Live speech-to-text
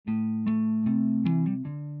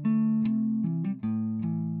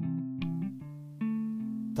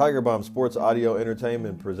Tiger Bomb Sports Audio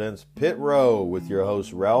Entertainment presents Pit Row with your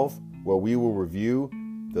host Ralph, where we will review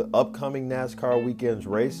the upcoming NASCAR weekend's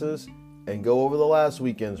races and go over the last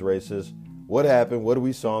weekend's races, what happened, what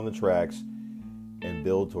we saw on the tracks, and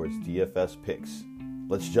build towards DFS picks.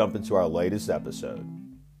 Let's jump into our latest episode.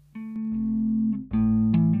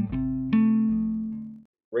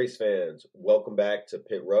 Race fans, welcome back to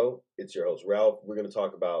Pit Row. It's your host Ralph. We're going to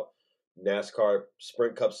talk about NASCAR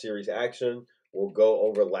Sprint Cup Series action. We'll go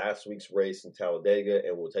over last week's race in Talladega,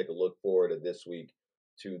 and we'll take a look forward to this week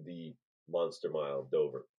to the Monster Mile of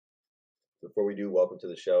Dover. Before we do, welcome to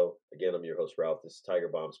the show. Again, I'm your host Ralph. This is Tiger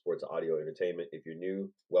Bomb Sports Audio Entertainment. If you're new,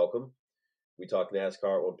 welcome. We talk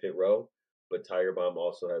NASCAR on Pit Row, but Tiger Bomb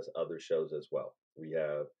also has other shows as well. We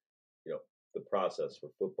have, the process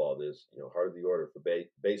for football. There's, Heart of the Order for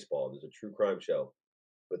baseball. There's a true crime show,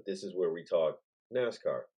 but this is where we talk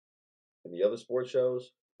NASCAR. And the other sports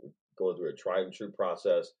shows, we're going through a tried and true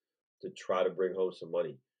process to try to bring home some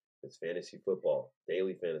money. It's fantasy football,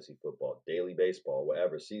 daily baseball,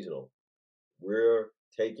 whatever, seasonal. We're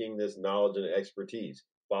taking this knowledge and expertise,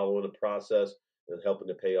 following a process and helping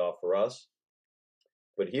to pay off for us.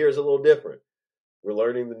 But here's a little different. We're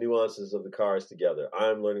learning the nuances of the cars together.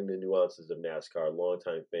 I'm learning the nuances of NASCAR,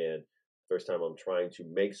 longtime fan. First time I'm trying to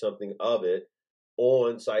make something of it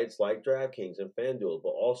on sites like DraftKings and FanDuel, but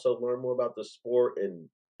also learn more about the sport and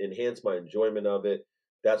enhance my enjoyment of it.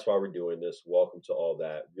 That's why we're doing this. Welcome to all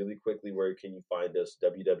that. Really quickly, where can you find us?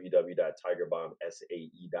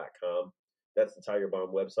 www.tigerbombsae.com. That's the Tiger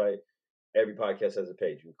Bomb website. Every podcast has a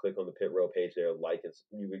page. You can click on the Pit Row page there, like it.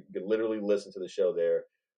 You can literally listen to the show there.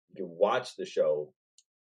 You can watch the show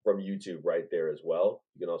from YouTube right there as well.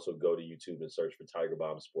 You can also go to YouTube and search for Tiger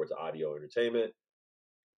Bomb Sports Audio Entertainment.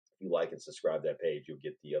 If you like and subscribe to that page, you'll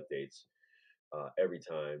get the updates every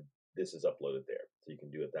time this is uploaded there. So you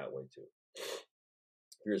can do it that way too.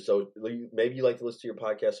 Maybe you like to listen to your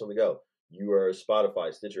podcast on the go. You are a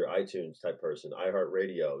Spotify, Stitcher, iTunes type person,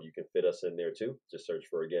 iHeartRadio. You can fit us in there too. Just search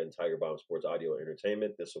for, again, Tiger Bomb Sports Audio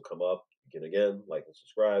Entertainment. This will come up. You can, again, like and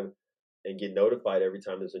subscribe and get notified every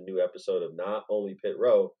time there's a new episode of not only Pit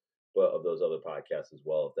Row, but of those other podcasts as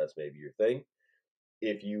well, if that's maybe your thing.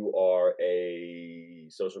 If you are a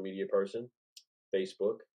social media person,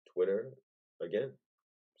 Facebook, Twitter, again,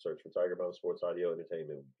 search for Tiger Bomb Sports Audio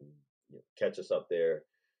Entertainment. You can catch us up there.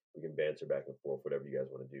 We can banter back and forth, whatever you guys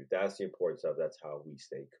want to do. That's the important stuff. That's how we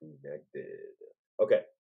stay connected. Okay,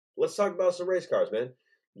 let's talk about some race cars, man.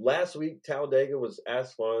 Last week, Talladega was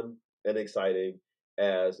as fun and exciting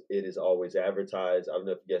as it is always advertised. I don't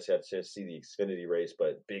know if you guys had a chance to see the Xfinity race,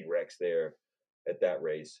 but big wrecks there at that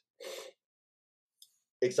race.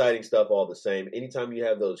 Exciting stuff all the same. Anytime you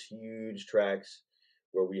have those huge tracks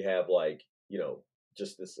where we have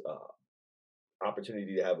just this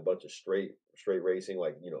opportunity to have a bunch of straight racing,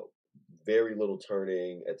 very little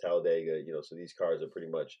turning at Talladega, so these cars are pretty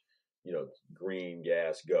much, green,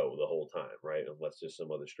 gas, go the whole time, right? Unless there's some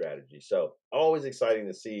other strategy. So always exciting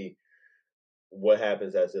to see what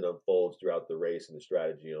happens as it unfolds throughout the race and the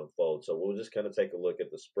strategy unfolds. So we'll just kind of take a look at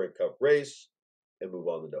the Sprint Cup race and move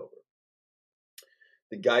on to Dover.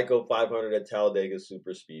 The Geico 500 at Talladega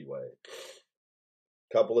Super Speedway.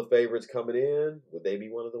 Couple of favorites coming in. Would they be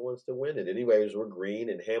one of the ones to win it? Anyways, we're green,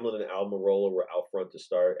 and Hamlin and Almirola were out front to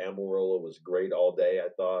start. Almirola was great all day, I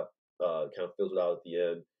thought. Kind of fizzled out at the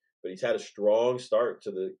end. But he's had a strong start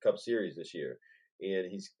to the Cup Series this year.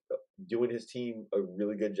 And he's doing his team a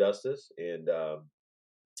really good justice. And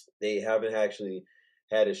they haven't actually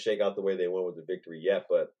had it shake out the way they went with the victory yet,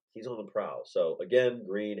 but he's on the prowl. So, again,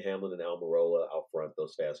 Green, Hamlin, and Almirola out front,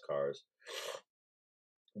 those fast cars.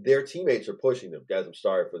 Their teammates are pushing them. Guys, I'm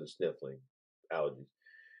sorry for the sniffling allergies.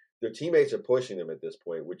 Their teammates are pushing them at this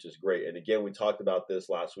point, which is great. And, again, we talked about this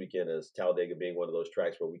last weekend as Talladega being one of those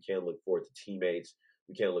tracks where we can look forward to teammates.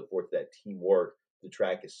 We can look forward to that teamwork. The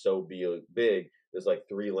track is so big. There's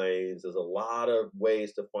 3 lanes. There's a lot of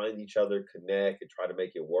ways to find each other, connect, and try to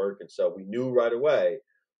make it work. And so we knew right away,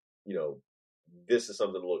 this is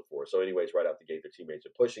something to look for. So anyways, right out the gate, their teammates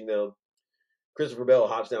are pushing them. Christopher Bell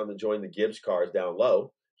hops down to join the Gibbs cars down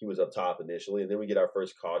low. He was up top initially. And then we get our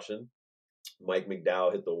first caution. Mike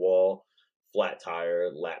McDowell hit the wall, flat tire,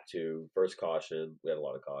 lap 2, first caution. We had a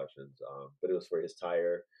lot of cautions, but it was for his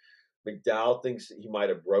tire. McDowell thinks he might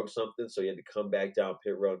have broke something, so he had to come back down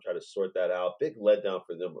pit road and try to sort that out. Big letdown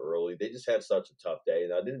for them early. They just had such a tough day.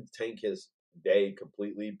 Now, I didn't tank his day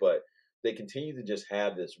completely, but they continue to just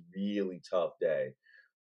have this really tough day,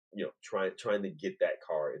 trying to get that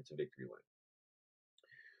car into victory lane.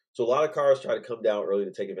 So a lot of cars try to come down early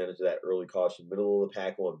to take advantage of that early caution, middle of the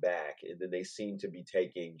pack on back, and then they seem to be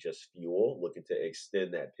taking just fuel, looking to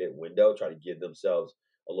extend that pit window, try to give themselves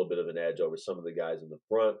a little bit of an edge over some of the guys in the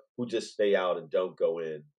front who just stay out and don't go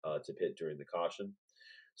in to pit during the caution.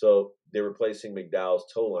 So they're replacing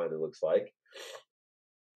McDowell's toe line, it looks like.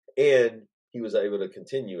 And he was able to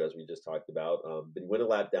continue, as we just talked about, but he went a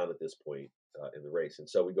lap down at this point in the race. And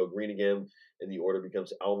so we go green again, and the order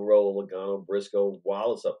becomes Almirola, Logano, Briscoe,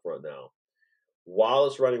 Wallace up front now.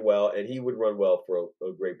 Wallace running well, and he would run well for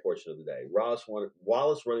a great portion of the day. Wallace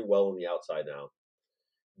running well on the outside now.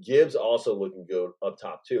 Gibbs also looking good up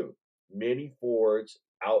top too. Many Fords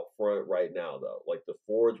out front right now, though. Like the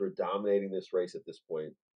Fords were dominating this race at this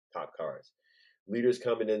point, top cars. Leaders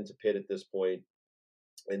coming into pit at this point.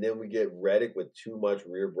 And then we get Reddick with too much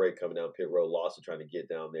rear brake coming down pit road. Lawson trying to get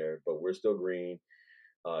down there, but we're still green.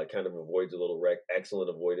 Kind of avoids a little wreck. Excellent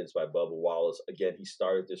avoidance by Bubba Wallace. Again, he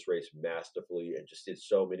started this race masterfully and just did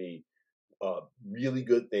so many really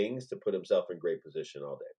good things to put himself in great position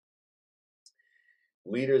all day.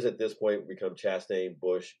 Leaders at this point become Chastain,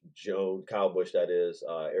 Busch, Jones, Kyle Busch, that is,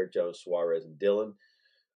 Eric Jones, Suarez, and Dillon.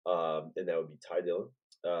 And that would be Ty Dillon.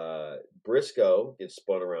 Briscoe gets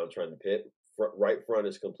spun around trying to pit. Right front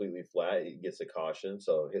is completely flat. He gets a caution,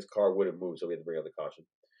 so his car wouldn't move, so we had to bring out the caution.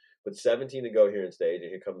 But 17 to go here in stage,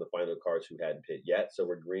 and here come the final cars who hadn't pit yet. So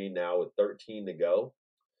we're green now with 13 to go.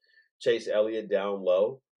 Chase Elliott down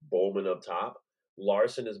low, Bowman up top.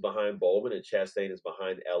 Larson is behind Bowman, and Chastain is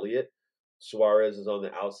behind Elliott. Suarez is on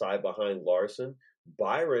the outside behind Larson.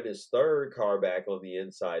 Byron is third car back on the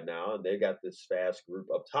inside now, and they got this fast group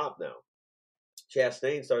up top now.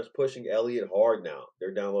 Chastain starts pushing Elliott hard now.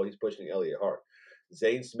 They're down low. He's pushing Elliott hard.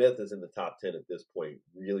 Zane Smith is in the top 10 at this point,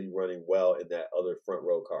 really running well in that other front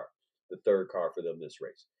row car, the third car for them this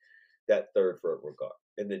race, that third front row car.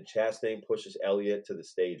 And then Chastain pushes Elliott to the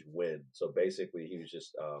stage win. So basically he was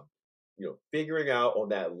just, figuring out on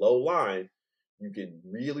that low line, you can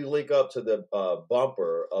really link up to the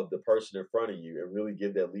bumper of the person in front of you and really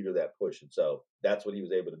give that leader that push. And so that's what he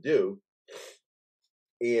was able to do.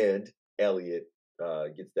 And Elliott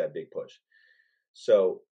gets that big push.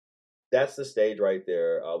 So that's the stage right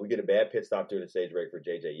there. We get a bad pit stop during the stage break for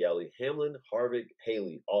J.J. Yeley. Hamlin, Harvick,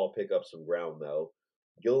 Haley all pick up some ground, though.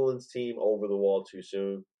 Gilliland's team over the wall too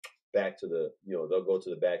soon. Back to the, they'll go to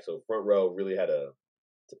the back. So front row really had a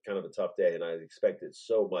kind of a tough day, and I expected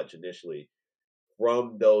so much initially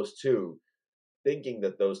from those two, thinking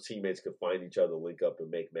that those teammates could find each other, link up,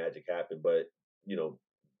 and make magic happen. But,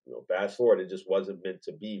 fast forward, it just wasn't meant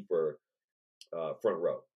to be for front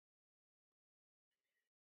row.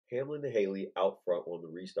 Hamlin to Haley out front on the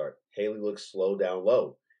restart. Haley looks slow down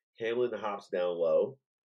low. Hamlin hops down low.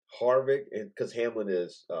 Harvick, because Hamlin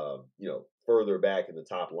is, further back in the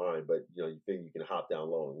top line, but, you figure you can hop down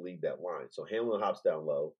low and lead that line. So Hamlin hops down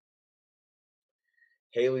low.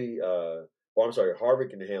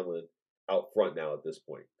 Harvick and Hamlin out front now at this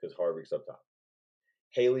point because Harvick's up top.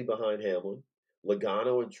 Haley behind Hamlin.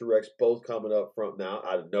 Logano and Truex both coming up front now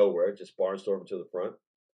out of nowhere, just barnstorming to the front.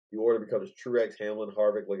 The order becomes Truex, Hamlin,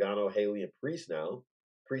 Harvick, Logano, Haley, and Priest now.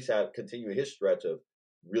 Priest had continued his stretch of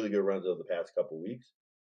really good runs over the past couple of weeks.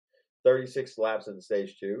 36 laps in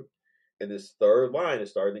stage 2. And this third line is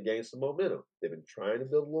starting to gain some momentum. They've been trying to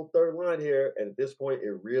build a little third line here, and at this point,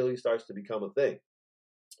 it really starts to become a thing.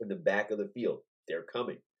 In the back of the field, they're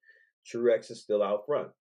coming. Truex is still out front.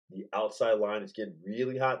 The outside line is getting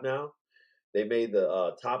really hot now. They made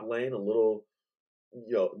the top lane a little,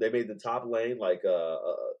 they made the top lane like a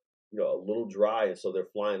little dry, and so they're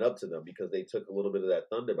flying up to them because they took a little bit of that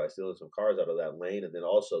thunder by stealing some cars out of that lane, and then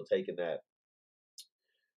also taking that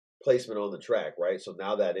placement on the track, right? So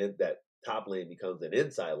now that top lane becomes an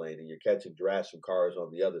inside lane, and you're catching drafts from cars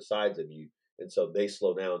on the other sides of you, and so they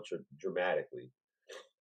slow down dramatically.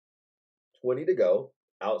 20 to go.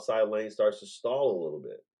 Outside lane starts to stall a little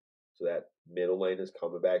bit. So that middle lane is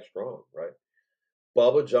coming back strong, right?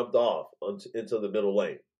 Bubba jumped off into the middle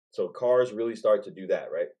lane. So cars really start to do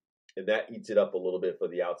that, right? And that eats it up a little bit for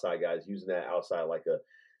the outside guys. Using that outside like a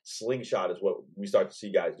slingshot is what we start to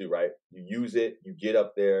see guys do, right? You use it, you get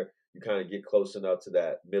up there, you kind of get close enough to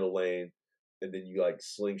that middle lane, and then you like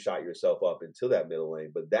slingshot yourself up into that middle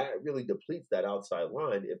lane. But that really depletes that outside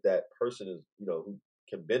line if that person is, who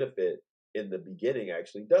can benefit in the beginning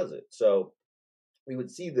actually does it. So we would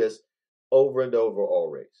see this over and over all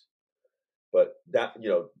race. But that,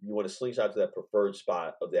 you want to slingshot to that preferred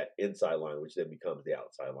spot of that inside line, which then becomes the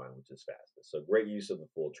outside line, which is fastest. So great use of the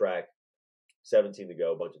full track. 17 to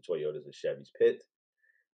go, a bunch of Toyotas and Chevys pit.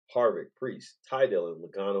 Harvick, Priest, Ty Dillon,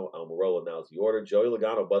 Logano, Almirola. Now's the order. Joey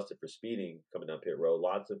Logano busted for speeding coming down pit road.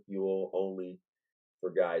 Lots of fuel only for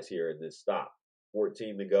guys here in this stop.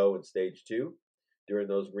 14 to go in stage 2 during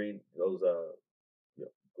those green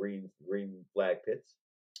flag pits.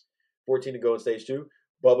 14 to go in stage 2.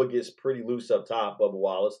 Bubba gets pretty loose up top. Bubba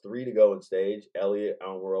Wallace, 3 to go in stage. Elliott,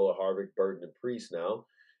 Almirola, Harvick, Burton, and Priest now.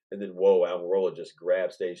 And then, whoa, Almirola just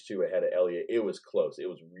grabbed stage 2 ahead of Elliott. It was close. It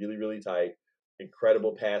was really, really tight.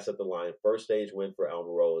 Incredible pass at the line. First stage win for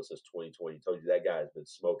Almirola since 2020. Told you that guy has been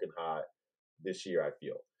smoking hot this year, I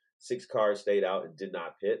feel. 6 cars stayed out and did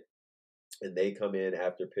not pit. And they come in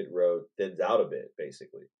after pit road thins out a bit,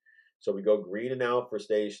 basically. So we go green and out for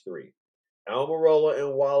stage 3. Almirola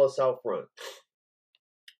and Wallace out front.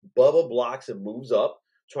 Bubba blocks and moves up,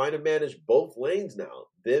 trying to manage both lanes now.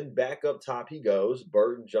 Then back up top he goes.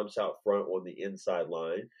 Burton jumps out front on the inside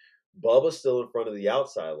line. Bubba's still in front of the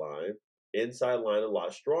outside line. Inside line a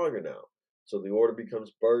lot stronger now. So the order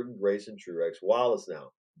becomes Burton, Grayson, Truex, Wallace now.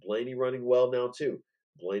 Blaney running well now too.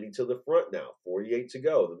 Blaney to the front now. 48 to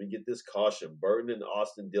go. Let me get this caution. Burton and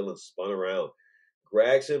Austin Dillon spun around.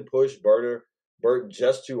 Gragson pushed Burton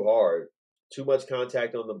just too hard. Too much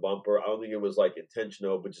contact on the bumper. I don't think it was like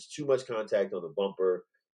intentional, but just too much contact on the bumper.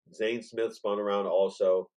 Zane Smith spun around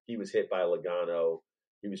also. He was hit by Logano.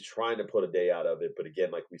 He was trying to put a day out of it, but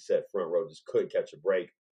again, like we said, front row just couldn't catch a break.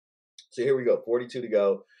 So here we go, 42 to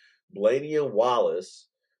go. Blaney and Wallace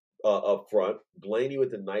up front. Blaney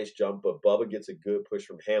with a nice jump, but Bubba gets a good push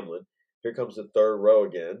from Hamlin. Here comes the third row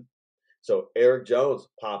again. So Eric Jones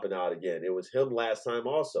popping out again. It was him last time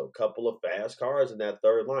also. Couple of fast cars in that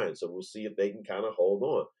third line. So we'll see if they can kind of hold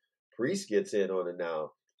on. Priest gets in on it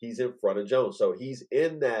now. He's in front of Jones. So he's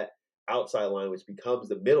in that outside line, which becomes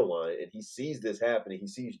the middle line. And he sees this happening. He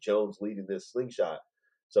sees Jones leading this slingshot.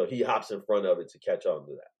 So he hops in front of it to catch on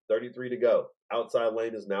to that. 33 to go. Outside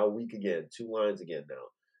lane is now weak again. 2 lines again now.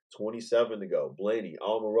 27 to go. Blaney,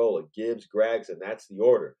 Almirola, Gibbs, Gragson. That's the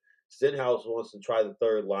order. Stenhouse wants to try the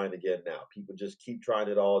third line again now. People just keep trying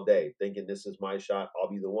it all day, thinking this is my shot. I'll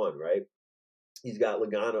be the one, right? He's got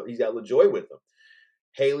Logano. He's got LaJoy with him.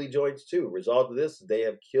 Haley joins too. Result of this, they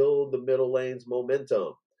have killed the middle lane's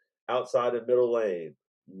momentum. Outside the middle lane,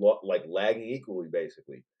 like lagging equally,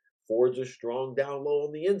 basically. Fords are strong down low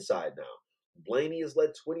on the inside now. Blaney has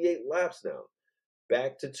led 28 laps now.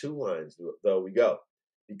 Back to 2 lines, though we go.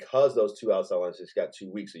 Because those 2 outside lines just got 2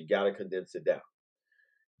 weeks, so you got to condense it down.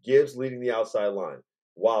 Gibbs leading the outside line.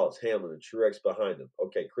 Wallace, Hamlin, and Truex behind him.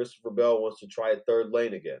 Okay, Christopher Bell wants to try a third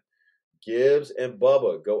lane again. Gibbs and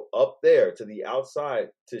Bubba go up there to the outside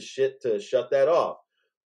to shut that off.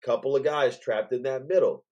 Couple of guys trapped in that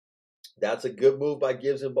middle. That's a good move by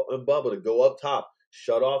Gibbs and Bubba to go up top,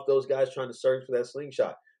 shut off those guys trying to search for that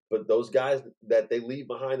slingshot. But those guys that they leave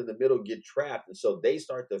behind in the middle get trapped, and so they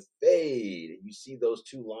start to fade. And you see those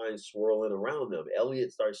 2 lines swirling around them.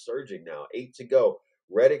 Elliott starts surging now. 8 to go.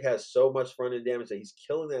 Reddick has so much front end damage that he's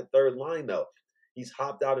killing that third line though. He's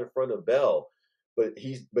hopped out in front of Bell, but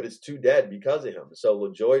it's too dead because of him. So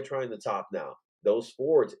LaJoy trying the top now. Those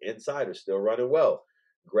Fords inside are still running well.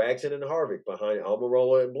 Gragson and Harvick behind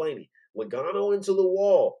Almirola and Blaney. Logano into the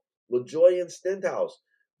wall. LaJoy and Stenhouse.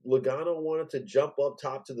 Logano wanted to jump up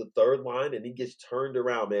top to the third line, and he gets turned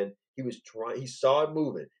around, man. He saw it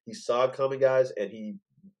moving. He saw it coming, guys, and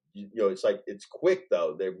it's like it's quick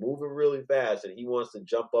though. They're moving really fast, and he wants to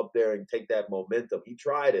jump up there and take that momentum. He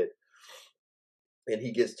tried it, and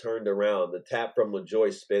he gets turned around. The tap from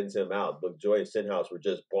LaJoy spins him out. LaJoy and Stenhouse were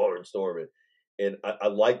just barnstorming. And I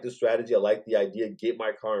like the strategy. I like the idea. Get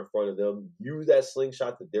my car in front of them. Use that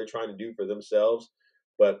slingshot that they're trying to do for themselves.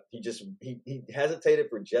 But he hesitated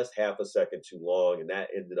for just half a second too long, and that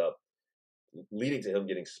ended up leading to him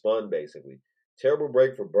getting spun, basically. Terrible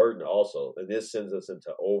break for Burton also, and this sends us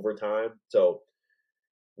into overtime. So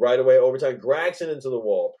right away, overtime, Gragson into the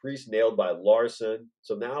wall. Priest nailed by Larson.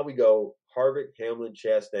 So now we go Harvick, Hamlin,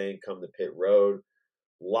 Chastain come to pit road.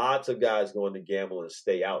 Lots of guys going to gamble and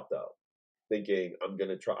stay out, though, thinking I'm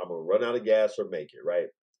going to run out of gas or make it, right?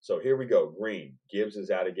 So here we go. Green. Gibbs is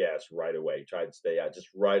out of gas right away. Tried to stay out just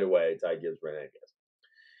right away. Ty Gibbs ran out of gas.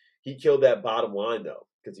 He killed that bottom line, though,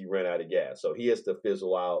 because he ran out of gas. So he has to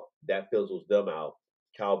fizzle out. That fizzles them out.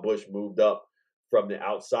 Kyle Busch moved up from the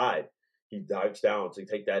outside. He dives down to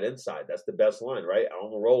take that inside. That's the best line, right?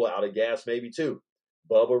 Almirola out of gas maybe too.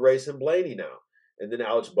 Bubba racing Blaney now. And then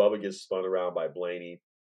Alex Bubba gets spun around by Blaney.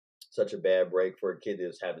 Such a bad break for a kid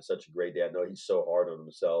that's having such a great day. I know he's so hard on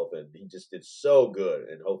himself, and he just did so good.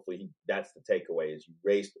 And hopefully that's the takeaway is you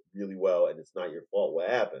raced really well, and it's not your fault what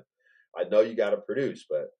happened. I know you got to produce,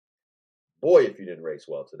 but boy, if you didn't race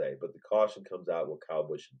well today. But the caution comes out with Kyle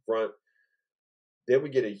Busch in front. Then we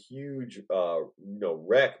get a huge,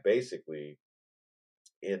 wreck basically,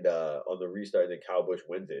 and on the restart, then Kyle Busch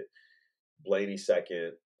wins it. Blaney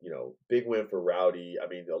second, big win for Rowdy. I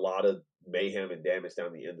mean, a lot of mayhem and damage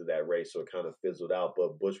down the end of that race, so it kind of fizzled out.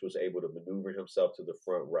 But Busch was able to maneuver himself to the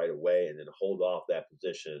front right away and then hold off that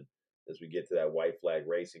position as we get to that white flag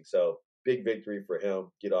racing. So big victory for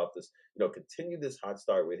him. Get off this, continue this hot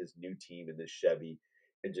start with his new team in this Chevy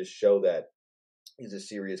and just show that he's a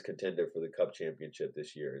serious contender for the Cup Championship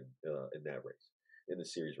this year in that race, in the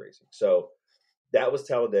series racing. So that was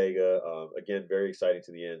Talladega. Again, very exciting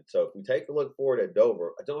to the end. So if we take a look forward at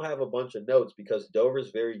Dover, I don't have a bunch of notes because Dover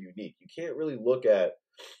is very unique. You can't really look at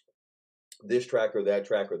this track or that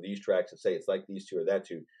track or these tracks and say it's like these two or that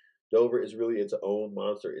two. Dover is really its own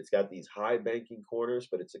monster. It's got these high banking corners,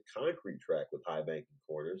 but it's a concrete track with high banking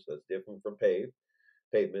corners. That's different from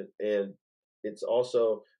pavement. And it's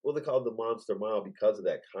also, they call it the Monster Mile because of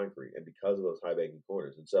that concrete and because of those high banking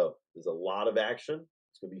corners. And so there's a lot of action.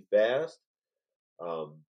 It's going to be fast.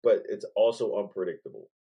 But it's also unpredictable.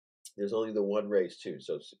 There's only the one race too.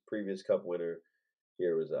 So previous Cup winner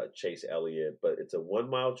here was Chase Elliott, but it's a 1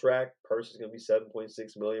 mile track. Purse is going to be $7.6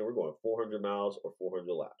 million. We're going 400 miles or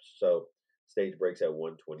 400 laps. So stage breaks at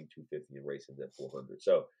 120, 250, and racing's at 400.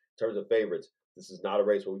 So in terms of favorites, this is not a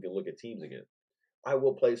race where we can look at teams again. I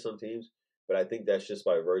will play some teams, but I think that's just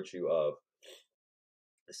by virtue of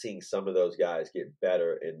seeing some of those guys get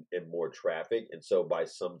better and more traffic. And so by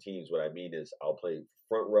some teams, what I mean is I'll play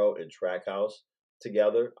front row and track house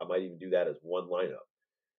together. I might even do that as one lineup.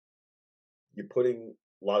 You're putting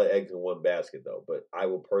a lot of eggs in one basket, though, but I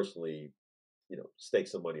will personally, stake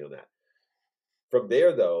some money on that. From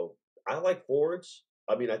there, though, I like forwards.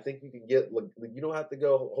 I mean, I think you can get, you don't have to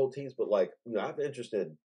go whole teams, but I have interest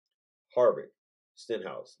in Harvick,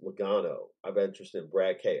 Stenhouse, Logano. I have interest in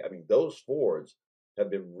Brad K. I mean, those forwards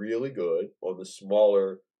have been really good on the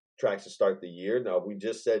smaller tracks to start the year. Now, we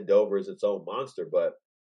just said Dover is its own monster, but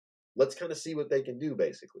let's kind of see what they can do,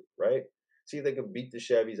 basically, right? See if they can beat the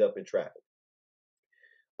Chevys up in traffic.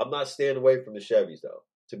 I'm not staying away from the Chevys, though.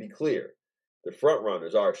 To be clear, the front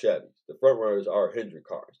runners are Chevys. The front runners are Hendrick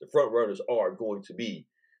cars. The front runners are going to be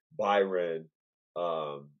Byron,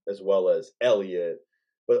 as well as Elliott.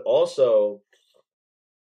 But also,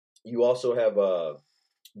 you also have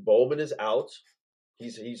Bowman is out.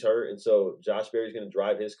 He's hurt, and so Josh Berry's going to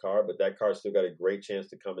drive his car, but that car's still got a great chance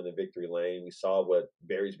to come in the victory lane. We saw what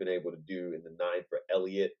Berry's been able to do in the 9 for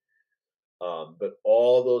Elliott. But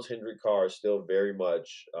all those Hendrick cars still very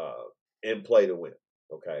much in play to win,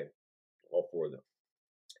 okay? All 4 of them.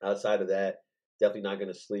 Outside of that, definitely not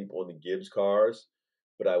going to sleep on the Gibbs cars,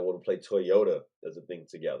 but I want to play Toyota as a thing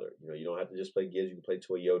together. You don't have to just play Gibbs. You can play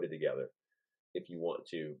Toyota together if you want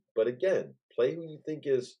to. But again, play who you think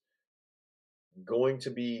is going to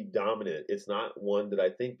be dominant. It's not one that I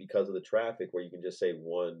think because of the traffic where you can just say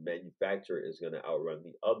one manufacturer is going to outrun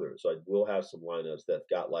the other. So I will have some lineups that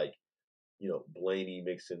got Blaney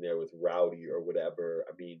mixed in there with Rowdy or whatever.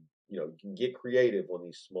 I mean, you can get creative on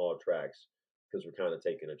these small tracks because we're kind of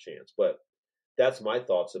taking a chance. But that's my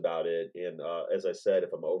thoughts about it. And as I said,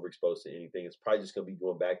 if I'm overexposed to anything, it's probably just going to be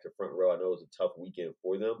going back to front row. I know it was a tough weekend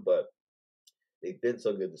for them, but they've been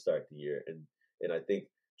so good to start the year. And I think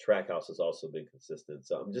Trackhouse has also been consistent.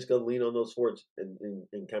 So I'm just going to lean on those forwards and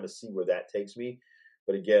kind of see where that takes me.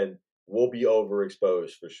 But again, we'll be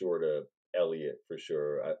overexposed for sure to Elliott for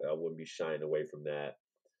sure. I wouldn't be shying away from that.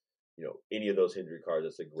 Any of those Hendrick cars,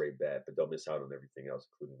 that's a great bet, but don't miss out on everything else,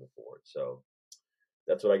 including the Ford. So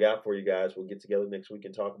that's what I got for you guys. We'll get together next week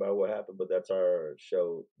and talk about what happened, but that's our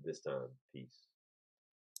show this time. Peace.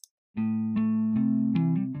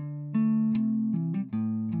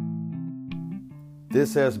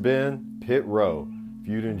 This has been Pit Row. If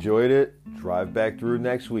you'd enjoyed it, drive back through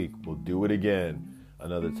next week. We'll do it again.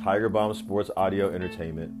 Another Tiger Bomb Sports Audio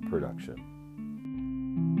Entertainment production.